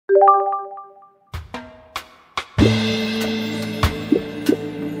This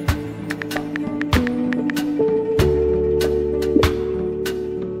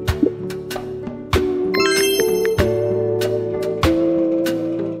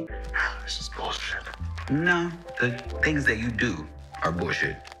is bullshit. No, the things that you do are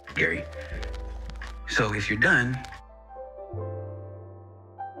bullshit, Gary. So if you're done,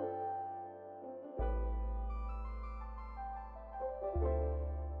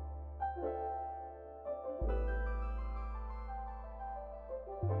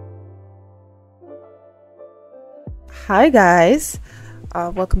 Hi guys,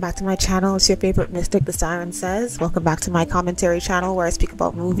 welcome back to my channel. It's your favorite mystic, TheSirenSayz. Welcome back to my commentary channel where I speak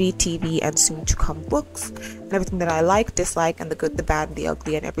about movie, TV, and soon to come books, and everything that I like, dislike, and the good, the bad, and the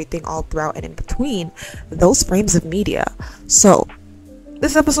ugly, and everything all throughout and in between those frames of media. So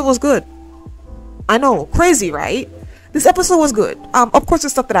this episode was good. I know, crazy, right? This episode was good. Of course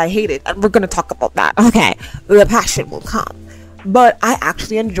there's stuff that I hated, and we're gonna talk about that. Okay, the passion will come. But I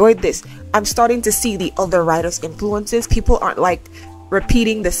actually enjoyed this. I'm starting to see the other writers' influences. People aren't like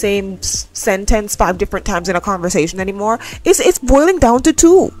repeating the same sentence 5 different times in a conversation anymore. It's boiling down to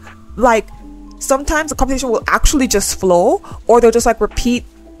 2. Like sometimes the conversation will actually just flow, or they'll just like repeat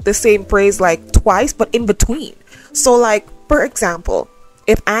the same phrase like twice, but in between. So like, for example,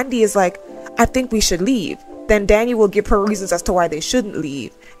 if Andy is like, I think we should leave, then Danny will give her reasons as to why they shouldn't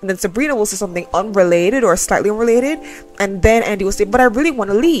leave. And then Sabrina will say something unrelated or slightly unrelated, and then Andy will say, but I really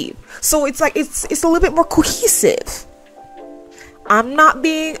want to leave. So it's like it's a little bit more cohesive. I'm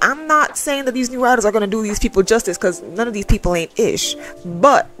not saying that these new writers are going to do these people justice, because none of these people ain't ish.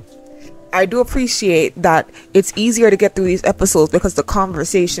 But I do appreciate that it's easier to get through these episodes because the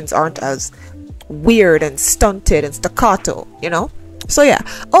conversations aren't as weird and stunted and staccato, you know? So yeah.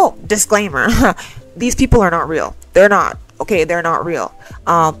 Oh, disclaimer. These people are not real. They're not. Okay, they're not real.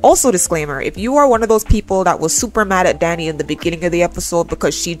 Also, disclaimer, if you are one of those people that was super mad at Danny in the beginning of the episode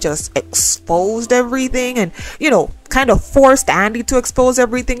because she just exposed everything and, you know, kind of forced Andy to expose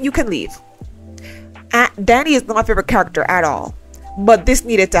everything, you can leave. Danny is not my favorite character at all, but this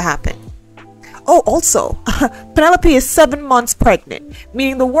needed to happen. Oh, also, Penelope is 7 months pregnant,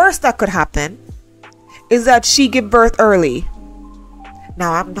 meaning the worst that could happen is that she give birth early.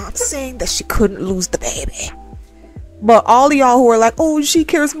 Now, I'm not saying that she couldn't lose the baby. But all of y'all who are like, oh, she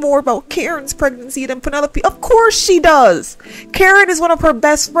cares more about Karen's pregnancy than Penelope. Of course she does. Karen is one of her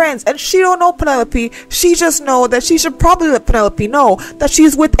best friends, and she don't know Penelope. She just know that she should probably let Penelope know that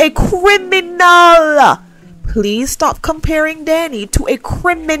she's with a criminal. Please stop comparing Danny to a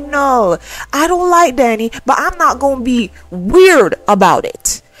criminal. I don't like Danny, but I'm not going to be weird about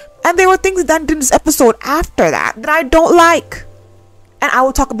it. And there were things done in this episode after that I don't like. And I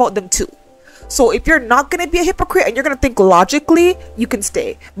will talk about them too. So if you're not going to be a hypocrite and you're going to think logically, you can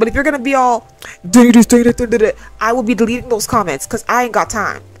stay. But if you're going to be all, I will be deleting those comments because I ain't got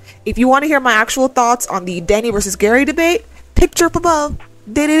time. If you want to hear my actual thoughts on the Danny versus Gary debate, picture up above.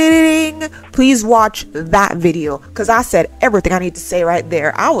 Please watch that video because I said everything I need to say right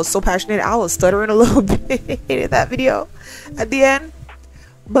there. I was so passionate. I was stuttering a little bit in that video at the end.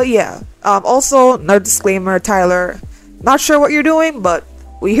 But yeah, also another disclaimer, Tyler, not sure what you're doing, but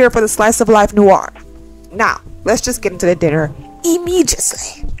we're here for the slice of life noir. Now, let's just get into the dinner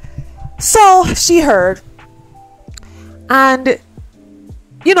immediately. So, she heard. And,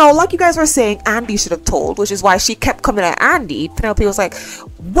 you know, like you guys were saying, Andy should have told, which is why she kept coming at Andy. Penelope was like,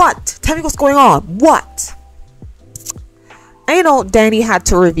 what? Tell me what's going on. What? And, you know, Danny had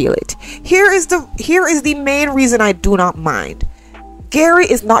to reveal it. Here is the main reason I do not mind. Gary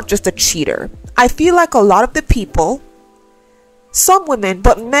is not just a cheater. I feel like a lot of the people, some women,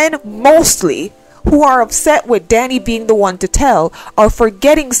 but men mostly, who are upset with Danny being the one to tell, are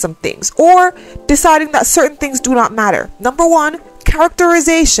forgetting some things or deciding that certain things do not matter. Number 1,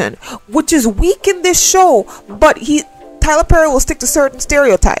 characterization, which is weak in this show, but Tyler Perry will stick to certain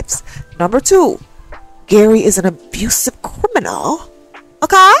stereotypes. Number 2, Gary is an abusive criminal.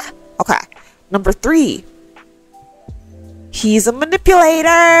 Okay. Number 3, he's a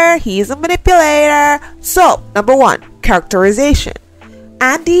manipulator. So, number 1, characterization.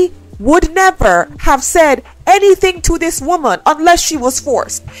 Andy would never have said anything to this woman unless she was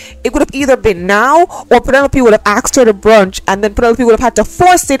forced. It would have either been now, or Penelope would have asked her to brunch, and then Penelope would have had to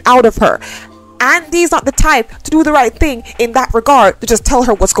force it out of her. Andy's not the type to do the right thing in that regard, to just tell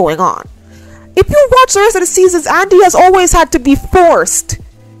her what's going on. If you watch the rest of the seasons, Andy has always had to be forced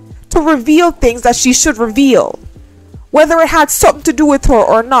to reveal things that she should reveal, whether it had something to do with her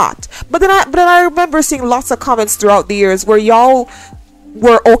or not. But then I remember seeing lots of comments throughout the years where y'all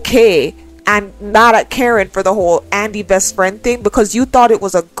were okay and mad at Karen for the whole Andy best friend thing because you thought it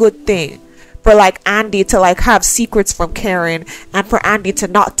was a good thing. for like Andy to like have secrets from Karen and for Andy to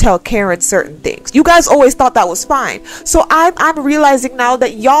not tell Karen certain things. You guys always thought that was fine. So I'm realizing now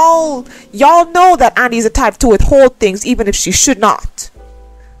that y'all know that Andy's the type to withhold things even if she should not.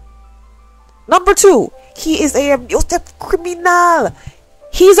 Number 2, he is a abusive criminal.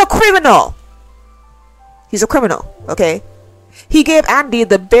 He's a criminal. He's a criminal, okay? He gave Andy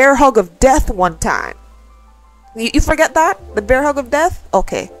the bear hug of death one time. You forget that? The bear hug of death?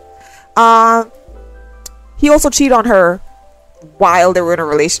 Okay. He also cheated on her while they were in a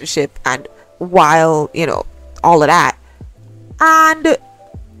relationship and while, you know, all of that. And,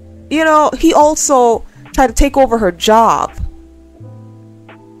 you know, he also tried to take over her job.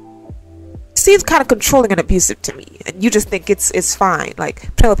 Seems kind of controlling and abusive to me, and you just think it's fine.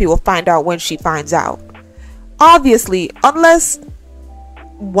 Like, Penelope will find out when she finds out. Obviously, unless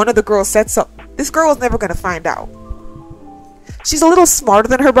one of the girls said something, this girl is never gonna find out. She's a little smarter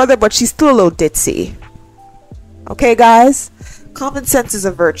than her brother, but she's still a little ditzy. Okay, guys? Common sense is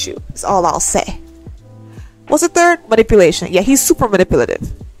a virtue, is all I'll say. What's the third? Manipulation. Yeah, he's super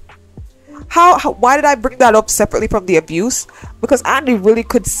manipulative. Why did I bring that up separately from the abuse? Because Andy really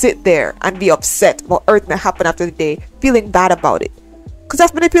could sit there and be upset about everything that happened after the day, feeling bad about it. Because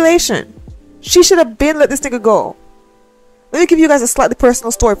that's manipulation. She should have let this nigga go. Let me give you guys a slightly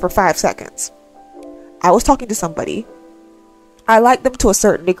personal story for 5 seconds. I was talking to somebody. I liked them to a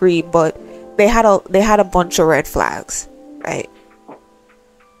certain degree, but they had a bunch of red flags, right?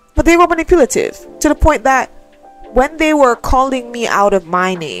 But they were manipulative to the point that when they were calling me out of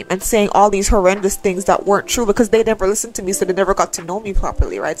my name and saying all these horrendous things that weren't true because they never listened to me, so they never got to know me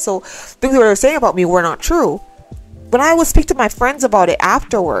properly, right? So things they were saying about me were not true. When I would speak to my friends about it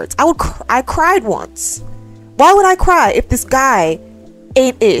afterwards, I cried once. Why would I cry if this guy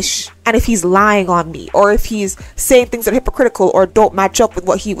ain't ish and if he's lying on me or if he's saying things that are hypocritical or don't match up with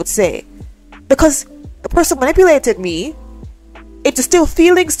what he would say? Because the person manipulated me into still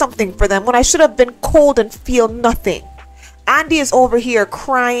feeling something for them when I should have been cold and feel nothing. Andy is over here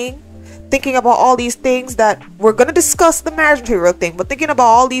crying, thinking about all these things that we're going to discuss the marriage material thing, but thinking about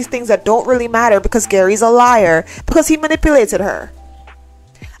all these things that don't really matter because Gary's a liar because he manipulated her.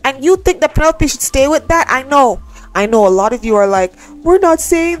 And you think that Penelope should stay with that? I know a lot of you are like, we're not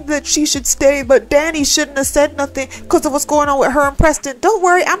saying that she should stay, but Danny shouldn't have said nothing because of what's going on with her and Preston. Don't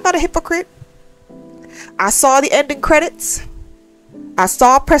worry, I'm not a hypocrite. I saw the ending credits. I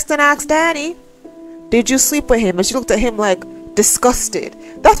saw Preston ask Danny, did you sleep with him? And she looked at him like disgusted.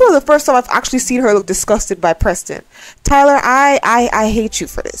 That's one of the first time I've actually seen her look disgusted by Preston. Tyler, I hate you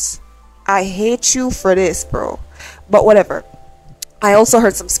for this. I hate you for this, bro. But whatever. I also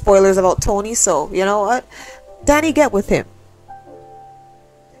heard some spoilers about Tony, so you know what? Danny, get with him.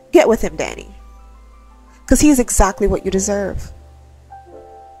 Get with him, Danny. Because he is exactly what you deserve.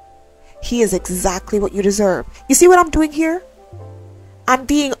 He is exactly what you deserve. You see what I'm doing here? I'm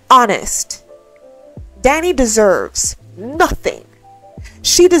being honest. Danny deserves nothing.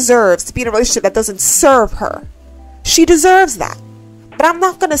 She deserves to be in a relationship that doesn't serve her. She deserves that. But I'm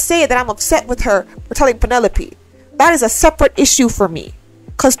not going to say that I'm upset with her for telling Penelope. That is a separate issue for me.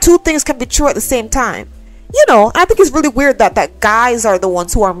 Because two things can be true at the same time. You know, I think it's really weird that guys are the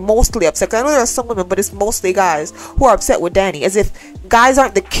ones who are mostly upset. I know there are some women, but it's mostly guys who are upset with Danny. As if guys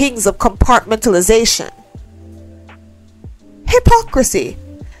aren't the kings of compartmentalization. Hypocrisy.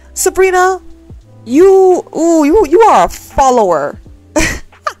 Sabrina, you are a follower.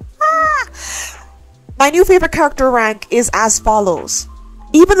 My new favorite character rank is as follows.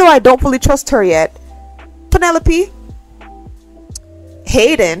 Even though I don't fully trust her yet, Penelope,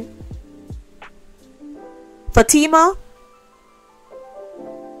 Hayden, Fatima,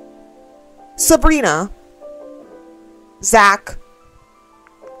 Sabrina, Zach,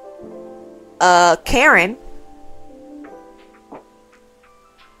 Karen,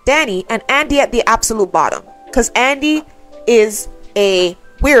 Danny, and Andy at the absolute bottom. Because Andy is a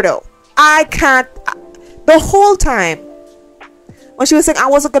weirdo. I can't... The whole time when she was saying, I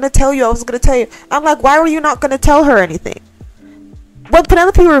wasn't going to tell you, I'm like, why were you not going to tell her anything? When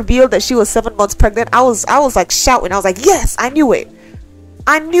Penelope revealed that she was 7 months pregnant, I was like shouting. I was like, yes, I knew it.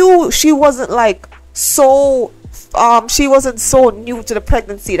 I knew she wasn't like so... she wasn't so new to the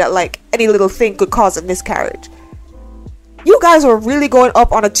pregnancy that like any little thing could cause a miscarriage. You guys were really going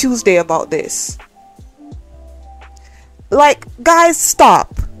up on a Tuesday about this. Like, guys,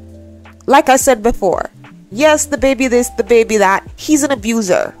 stop. Like I said before, yes, the baby this, the baby that. He's an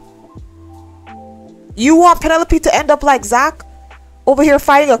abuser. You want Penelope to end up like Zach? Over here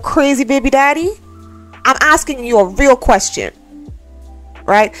fighting a crazy baby daddy? I'm asking you a real question.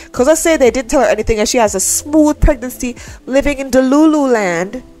 Right? Because let's say they didn't tell her anything and she has a smooth pregnancy living in Delulu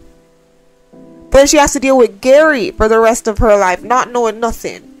land. But then she has to deal with Gary for the rest of her life, not knowing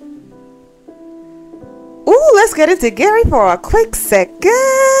nothing. Ooh, let's get into Gary for a quick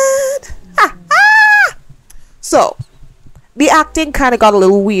second. So, the acting kind of got a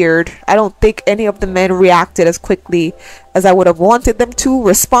little weird. I don't think any of the men reacted as quickly as I would have wanted them to,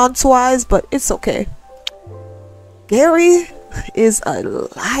 response-wise, but it's okay. Gary is a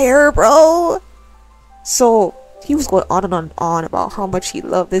liar, bro. So, he was going on and on about how much he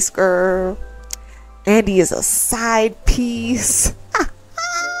loved this girl. Andy is a side piece.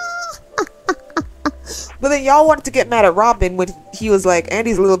 But then y'all wanted to get mad at Robin when he was like,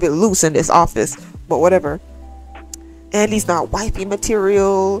 Andy's a little bit loose in this office. But whatever. Andy's not wifey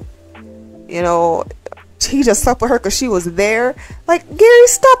material. You know, he just slept with her because she was there. Like, Gary,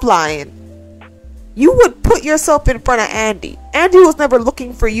 stop lying. You would put yourself in front of Andy. Andy was never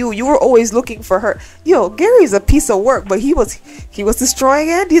looking for you. You were always looking for her. Yo, Gary's a piece of work, but he was destroying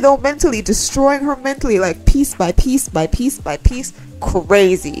Andy though, mentally, destroying her mentally, like piece by piece by piece by piece.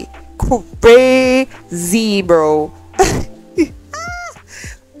 Crazy, bro.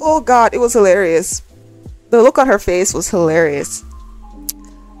 Oh God, it was hilarious. The look on her face was hilarious.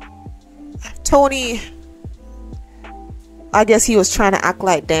 Tony, I guess he was trying to act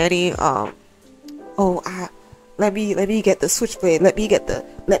like Danny. Let me get the switchblade. Let me get the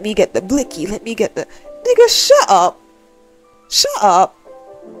blicky. Let me get the nigga. Shut up.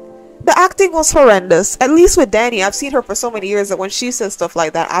 The acting was horrendous. At least with Danny, I've seen her for so many years that when she says stuff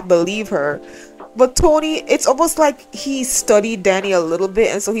like that, I believe her. But Tony, it's almost like he studied Danny a little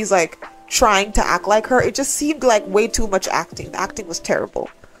bit, and so he's like trying to act like her. It just seemed like way too much acting. The acting was terrible.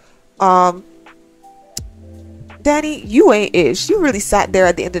 Danny, you ain't ish. You really sat there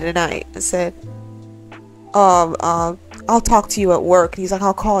at the end of the night and said, I'll talk to you at work. And he's like,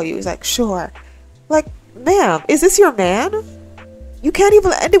 I'll call you. He's like, sure. Like, ma'am, is this your man? You can't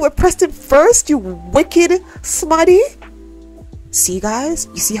even end it with Preston first, you wicked smutty. See, guys,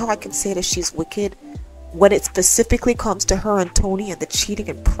 you see how I can say that she's wicked when it specifically comes to her and Tony and the cheating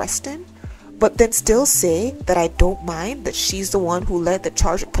and Preston, but then still say that I don't mind that she's the one who led the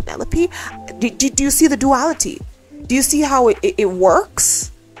charge of Penelope? Do you see the duality? Do you see how it works?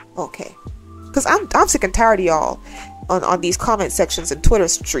 Okay. Because I'm sick and tired of y'all on these comment sections and Twitter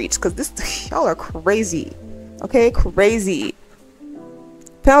streets, because y'all are crazy. Okay, crazy.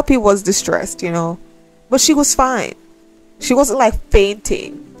 Penelope was distressed, you know, but she was fine. She wasn't like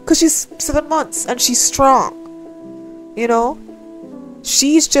fainting because she's 7 months and she's strong, you know.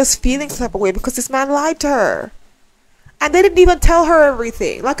 She's just feeling some type of way because this man lied to her, and they didn't even tell her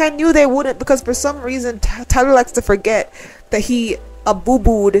everything. Like, I knew they wouldn't, because for some reason Tyler likes to forget that he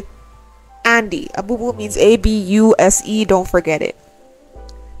aboo-booed Andy. Aboo-boo means A-B-U-S-E. Don't forget it.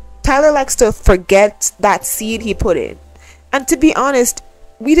 Tyler likes to forget that scene he put in, and to be honest,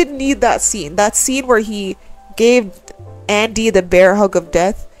 we didn't need that scene. That scene where he gave Andy the bear hug of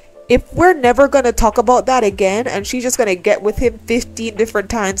death. If we're never gonna talk about that again, and she's just gonna get with him 15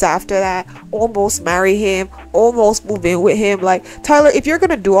 different times after that, almost marry him, almost move in with him, like, Tyler, if you're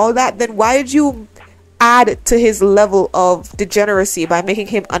gonna do all that, then why did you add to his level of degeneracy by making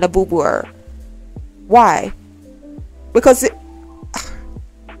him an aboo-booer? Why? Because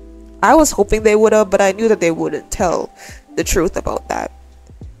I was hoping they would have, but I knew that they wouldn't tell the truth about that.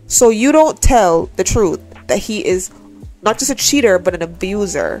 So you don't tell the truth that he is not just a cheater, but an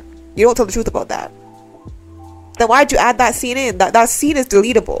abuser. You don't tell the truth about that. Then why'd you add that scene in? That scene is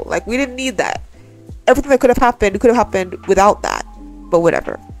deletable. Like, we didn't need that. Everything that could have happened without that. But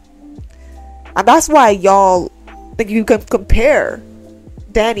whatever. And that's why y'all think you can compare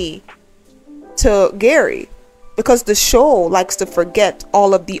Danny to Gary. Because the show likes to forget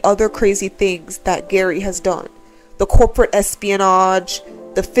all of the other crazy things that Gary has done. The corporate espionage,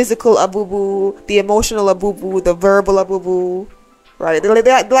 the physical aboo-boo, the emotional aboo-boo, the verbal aboo-boo, right? They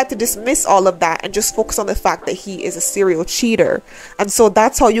like to dismiss all of that and just focus on the fact that he is a serial cheater. And so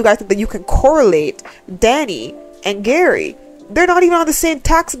that's how you guys think that you can correlate Danny and Gary. They're not even on the same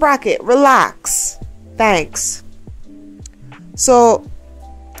tax bracket. Relax. Thanks. So,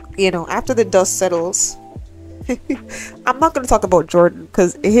 you know, after the dust settles, I'm not going to talk about Jordan,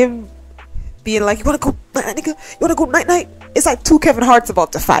 because him being like, you want to go, nigga? You want to go night-night? It's like two Kevin Harts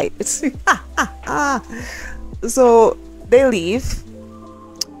about to fight. It's So they leave.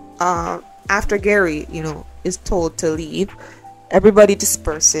 After Gary, you know, is told to leave, everybody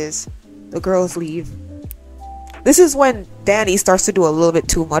disperses. The girls leave. This is when Danny starts to do a little bit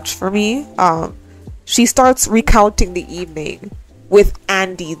too much for me. She starts recounting the evening with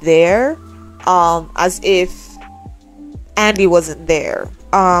Andy there, as if Andy wasn't there.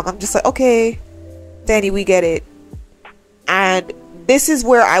 I'm just like, okay, Danny, we get it. And this is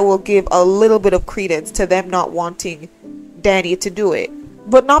where I will give a little bit of credence to them not wanting Danny to do it.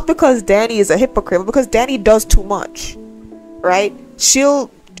 But not because Danny is a hypocrite, but because Danny does too much, right?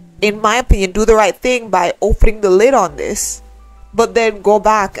 She'll, in my opinion, do the right thing by opening the lid on this, but then go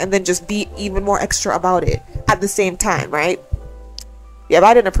back and then just be even more extra about it at the same time, right? Yeah, but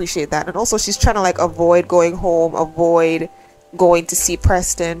I didn't appreciate that. And also she's trying to like avoid going home, avoid going to see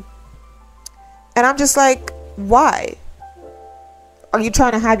Preston. And I'm just like, why? Are you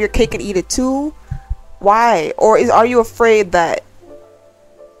trying to have your cake and eat it too? Why? Or are you afraid that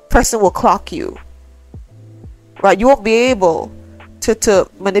Preston will clock you? Right? You won't be able to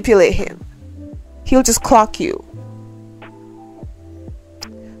manipulate him. He'll just clock you.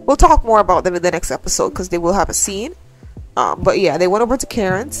 We'll talk more about them in the next episode because they will have a scene. But yeah, they went over to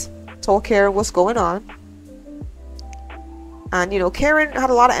Karen's, told Karen what's going on. And, you know, Karen had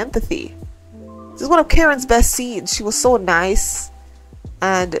a lot of empathy. This is one of Karen's best scenes. She was so nice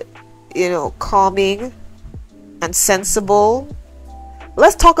and, you know, calming and sensible.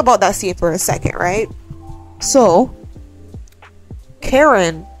 Let's talk about that scene for a second, right? So,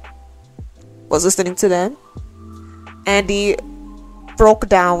 Karen was listening to them. Andy broke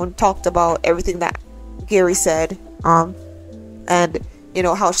down, talked about everything that Gary said, and you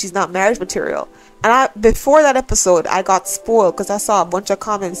know how she's not marriage material. And before that episode, I got spoiled because I saw a bunch of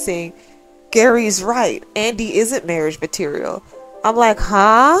comments saying Gary's right, Andy isn't marriage material. I'm like,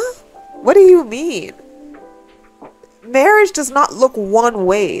 huh? What do you mean? Marriage does not look one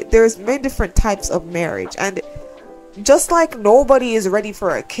way. There's many different types of marriage, and just like nobody is ready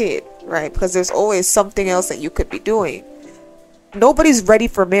for a kid, right? Because there's always something else that you could be doing. Nobody's ready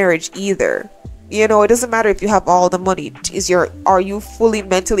for marriage either. You know, it doesn't matter if you have all the money. Are you fully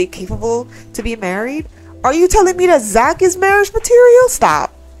mentally capable to be married? Are you telling me that Zach is marriage material?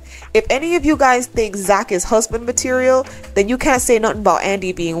 Stop. If any of you guys think Zach is husband material, then you can't say nothing about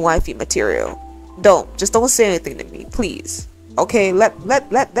Andy being wifey material. Just don't say anything to me, please. Okay, let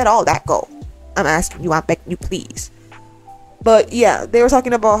all that go. I'm asking you, I'm begging you, please. But yeah, they were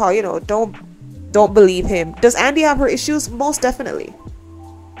talking about how, you know, don't believe him. Does Andy have her issues? Most definitely.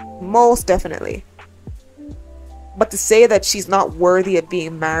 Most definitely. But to say that she's not worthy of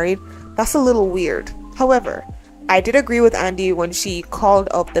being married, that's a little weird. However, I did agree with Andy when she called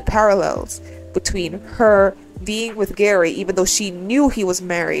up the parallels between her being with Gary, even though she knew he was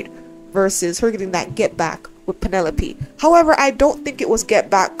married, versus her getting that get back with Penelope. However, I don't think it was get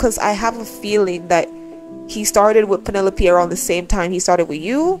back because I have a feeling that he started with Penelope around the same time he started with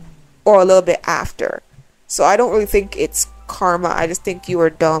you, or a little bit after. So I don't really think it's karma. I just think you were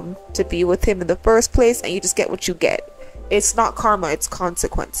dumb to be with him in the first place and you just get what you get. It's not karma, it's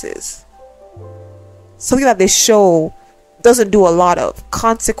consequences. Something that this show doesn't do a lot of.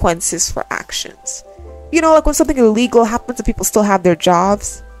 Consequences for actions. You know, like when something illegal happens and people still have their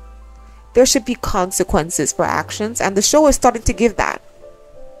jobs, there should be consequences for actions, and the show is starting to give that.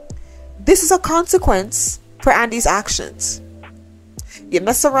 This is a consequence for Andy's actions. You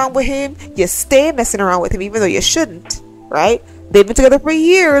mess around with him, you stay messing around with him even though you shouldn't, right? They've been together for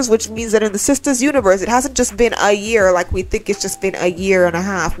years, which means that in the Sistas universe, it hasn't just been a year like we think it's just been a year and a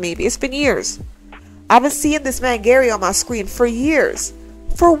half, maybe. It's been years. I've been seeing this man Gary on my screen for years.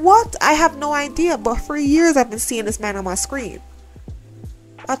 For what? I have no idea, but for years I've been seeing this man on my screen.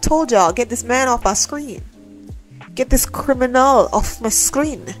 I told y'all, get this man off my screen. Get this criminal off my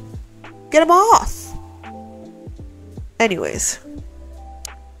screen. Get him off. Anyways.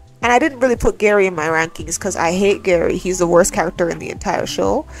 And I didn't really put Gary in my rankings because I hate Gary. He's the worst character in the entire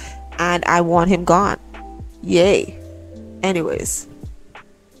show. And I want him gone. Yay. Anyways.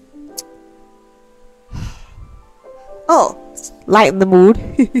 Oh, lighten the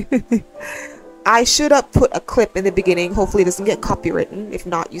mood. I should have put a clip in the beginning. Hopefully it doesn't get copywritten. If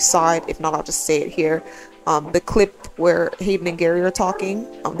not, you saw it. If not, I'll just say it here. The clip where Hayden and Gary are talking.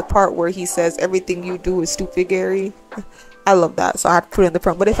 The part where he says, everything you do is stupid, Gary. I love that. So I had to put it in the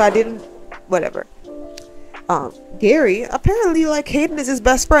front. But if I didn't, whatever. Gary, apparently, like, Hayden is his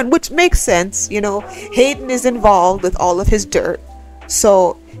best friend. Which makes sense. You know, Hayden is involved with all of his dirt.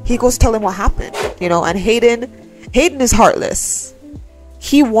 So he goes to tell him what happened. You know, and Hayden is heartless.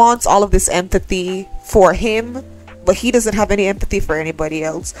 He wants all of this empathy for him, but he doesn't have any empathy for anybody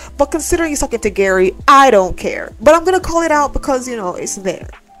else. But considering he's talking to Gary, I don't care. But I'm gonna call it out because, you know, it's there.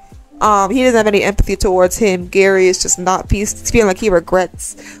 He doesn't have any empathy towards him. Gary is just not feeling like he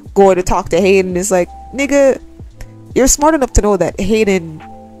regrets going to talk to Hayden. It's like, nigga, you're smart enough to know that Hayden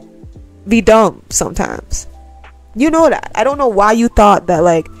be dumb sometimes. You know that. I don't know why you thought that,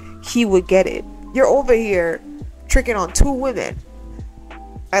 like, he would get it. You're over here tricking on two women.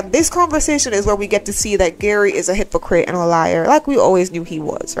 And this conversation is where we get to see that Gary is a hypocrite and a liar, like we always knew he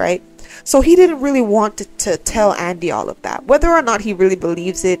was, right? So he didn't really want to tell Andy all of that. Whether or not he really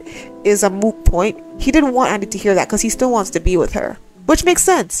believes it is a moot point. He didn't want Andy to hear that because he still wants to be with her. Which makes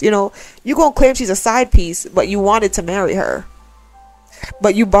sense, you know. You gonna claim she's a side piece, but you wanted to marry her.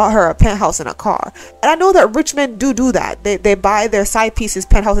 But you bought her a penthouse and a car. And I know that rich men do that. They buy their side pieces,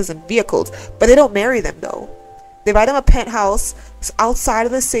 penthouses, and vehicles. But they don't marry them, though. They buy them a penthouse outside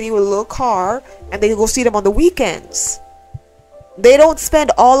of the city with a little car, and they go see them on the weekends. They don't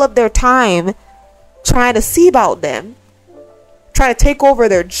spend all of their time trying to see about them, trying to take over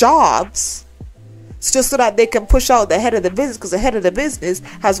their jobs, just so that they can push out the head of the business, because the head of the business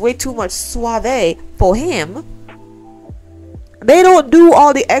has way too much suave for him. They don't do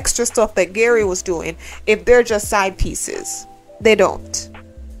all the extra stuff that Gary was doing if they're just side pieces. They don't.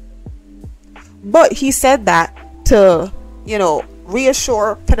 But he said that to, you know,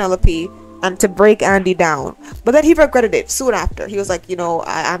 reassure Penelope and to break Andy down. But then he regretted it soon after. He was like, you know,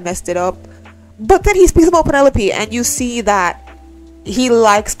 I messed it up. But then he speaks about Penelope, and you see that he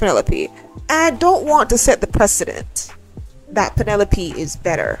likes Penelope. And I don't want to set the precedent that Penelope is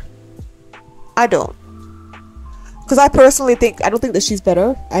better. I don't. Because I personally think, I don't think that she's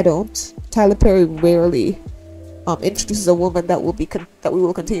better. I don't. Tyler Perry rarely introduces a woman that we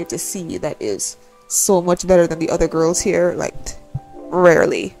will continue to see that is so much better than the other girls here. Like,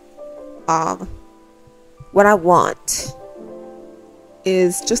 rarely. What I want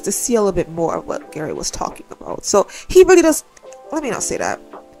is just to see a little bit more of what Gary was talking about. So he really does, let me not say that.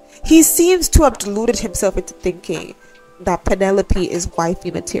 He seems to have deluded himself into thinking that Penelope is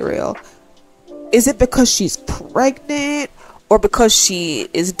wifey material. Is it because she's pregnant or because she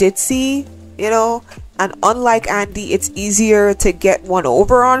is ditzy, you know? And unlike Andy, it's easier to get one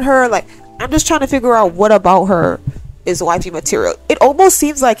over on her. Like, I'm just trying to figure out what about her is wifey material. It almost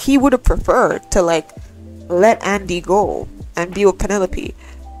seems like he would have preferred to, like, let Andy go and be with Penelope.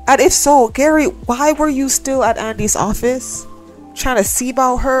 And if so, Gary, why were you still at Andy's office? Trying to see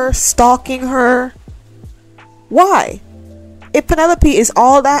about her, stalking her? Why? If Penelope is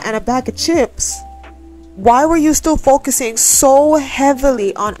all that and a bag of chips, why were you still focusing so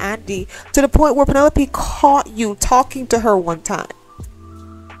heavily on Andy to the point where Penelope caught you talking to her one time?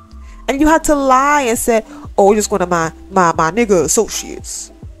 And you had to lie and said, oh, just one of my nigga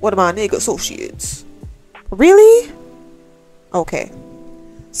associates. One of my nigga associates. Really? Okay.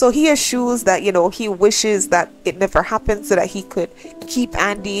 So he eschews that, you know, he wishes that it never happened so that he could keep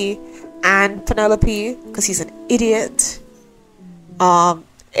Andy and Penelope because he's an idiot.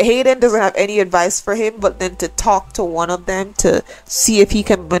 Hayden doesn't have any advice for him but then to talk to one of them to see if he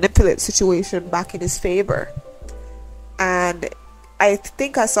can manipulate the situation back in his favor. And I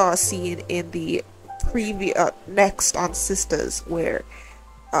think I saw a scene in the next on Sistas where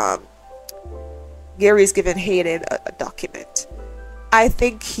Gary's given Hayden a document. I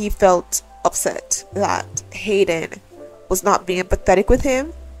think he felt upset that Hayden was not being empathetic with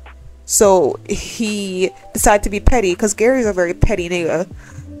him. So he decided to be petty, because Gary's a very petty nigga,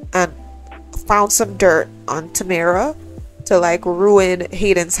 and found some dirt on Tamara to, like, ruin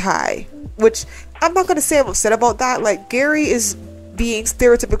Hayden's high. Which, I'm not going to say I'm upset about that. Like, Gary is being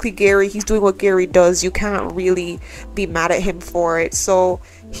stereotypically Gary. He's doing what Gary does. You can't really be mad at him for it. So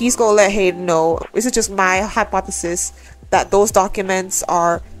he's going to let Hayden know. This is just my hypothesis, that those documents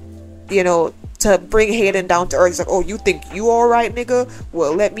are, you know, to bring Hayden down to earth. It's like, oh, you think you alright, nigga?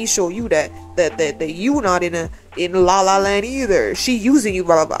 Well, let me show you that you not in La La Land either. She using you,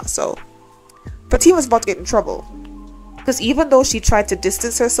 blah blah blah. So Fatima's about to get in trouble, because even though she tried to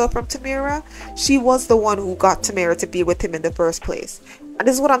distance herself from Tamara, she was the one who got Tamara to be with him in the first place. And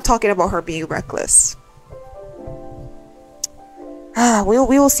this is what I'm talking about, her being reckless. We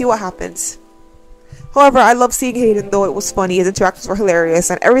will see what happens. However, I love seeing Hayden, though it was funny. His interactions were hilarious,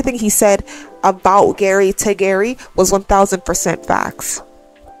 and everything he said about Gary to Gary was 1000% facts.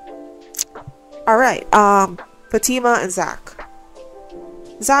 Alright, Fatima and Zach.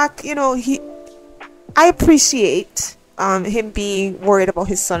 Zach, you know, I appreciate him being worried about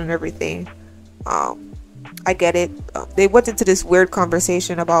his son and everything. I get it. They went into this weird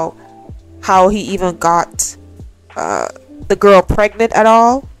conversation about how he even got the girl pregnant at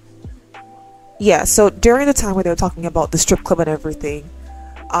all. Yeah, so during the time where they were talking about the strip club and everything,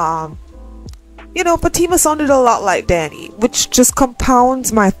 You know, Fatima sounded a lot like Danny, which just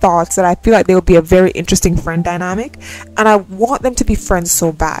compounds my thoughts that I feel like they would be a very interesting friend dynamic, and I want them to be friends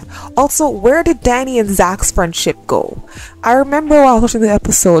so bad. Also, where did Danny and Zach's friendship go? I remember while I was watching the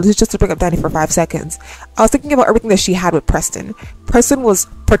episode, this is just to bring up Danny for 5 seconds, I was thinking about everything that she had with Preston. Preston was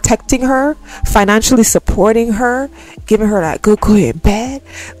protecting her, financially supporting her, giving her that good in bed.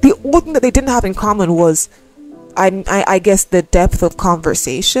 The only thing that they didn't have in common was, I guess, the depth of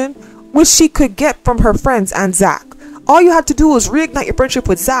conversation, which she could get from her friends and Zach. All you had to do was reignite your friendship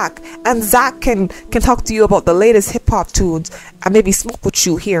with Zach, and Zach can talk to you about the latest hip-hop tunes and maybe smoke with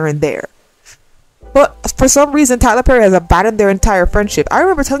you here and there. But for some reason, Tyler Perry has abandoned their entire friendship. I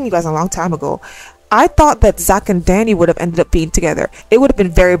remember telling you guys a long time ago, I thought that Zach and Danny would have ended up being together. It would have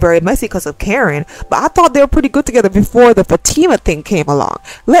been very, very messy because of Karen, but I thought they were pretty good together before the Fatima thing came along.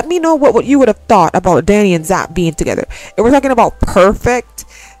 Let me know what you would have thought about Danny and Zach being together. If we're talking about perfect,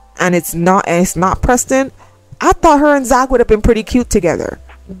 and it's not Preston, I thought her and Zach would have been pretty cute together.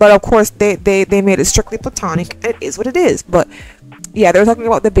 But of course they made it strictly platonic, and it is what it is. But yeah, they were talking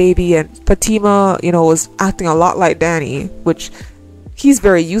about the baby, and Fatima, you know, was acting a lot like Danny, which he's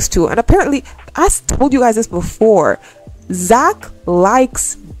very used to. And apparently, I told you guys this before, Zach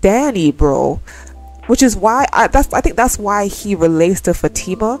likes Danny, bro, which is why I think that's why he relates to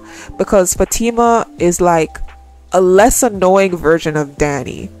Fatima, because Fatima is like a less annoying version of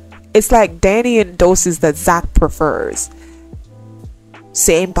Danny. It's like Danny in doses that Zach prefers.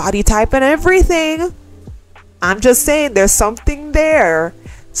 Same body type and everything. I'm just saying there's something there.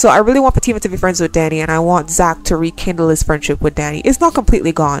 So I really want Fatima to be friends with Danny, and I want Zach to rekindle his friendship with Danny. It's not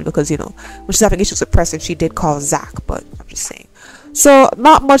completely gone because, you know, when she's having issues with Preston, she did call Zach, but I'm just saying. So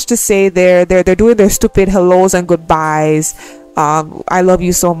not much to say there. They're doing their stupid hellos and goodbyes. I love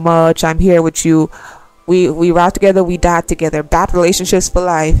you so much. I'm here with you. We ride together, we die together. Bad relationships for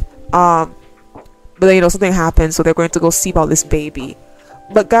life. But then, you know, something happens, so they're going to go see about this baby.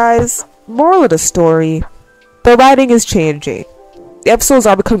 But guys, moral of the story, the writing is changing. The episodes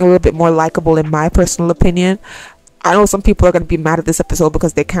are becoming a little bit more likable, in my personal opinion. I know some people are going to be mad at this episode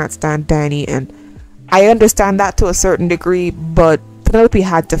because they can't stand Danny, and I understand that to a certain degree, but Penelope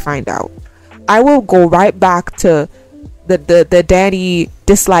had to find out. I will go right back to the Danny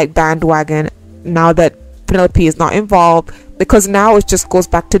dislike bandwagon now that Penelope is not involved, because now it just goes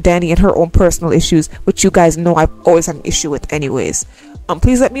back to Danny and her own personal issues, which you guys know I've always had an issue with anyways.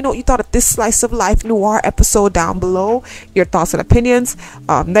 Please let me know what you thought of this slice of life noir episode down below, your thoughts and opinions.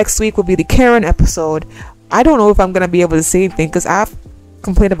 Next week will be the Karen episode. I don't know if I'm gonna be able to say anything because I've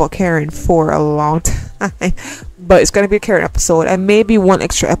complained about Karen for a long time, but it's gonna be a Karen episode, and maybe one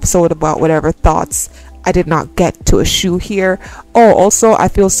extra episode about whatever thoughts I did not get to eschew here. Oh, also, I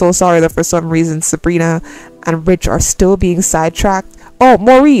feel so sorry that for some reason Sabrina and Rich are still being sidetracked. Oh,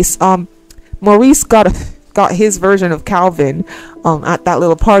 Maurice got his version of Calvin at that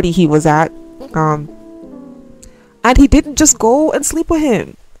little party he was at, and he didn't just go and sleep with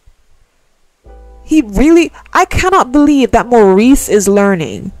him. I cannot believe that Maurice is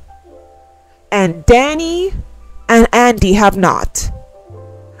learning and Danny and Andy have not.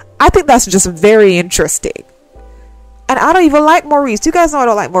 I think that's just very interesting. And I don't even like Maurice. You guys know I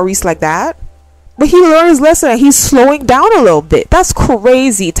don't like Maurice like that. But he learned his lesson and he's slowing down a little bit. That's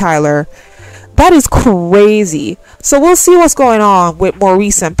crazy, Tyler. That is crazy. So we'll see what's going on with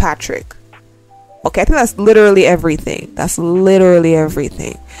Maurice and Patrick. Okay, I think that's literally everything. That's literally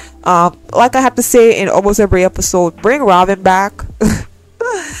everything. Like I have to say in almost every episode, bring Robin back.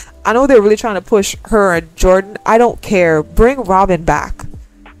 I know they're really trying to push her and Jordan. I don't care. Bring Robin back.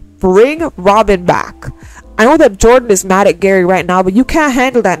 Bring Robin back. I know that Jordan is mad at Gary right now, but you can't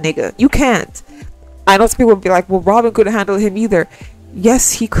handle that nigga. You can't. I know some people would be like, well, Robin couldn't handle him either.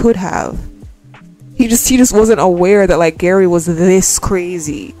 Yes, he could have. He just wasn't aware that like Gary was this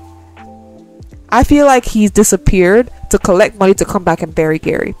crazy. I feel like he's disappeared to collect money to come back and bury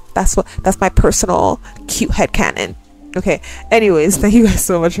Gary. That's my personal cute headcanon. Okay, anyways, thank you guys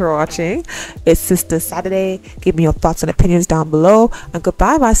so much for watching. It's Sistas Saturday. Give me your thoughts and opinions down below, and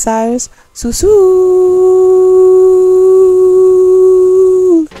goodbye, my sires. Sue.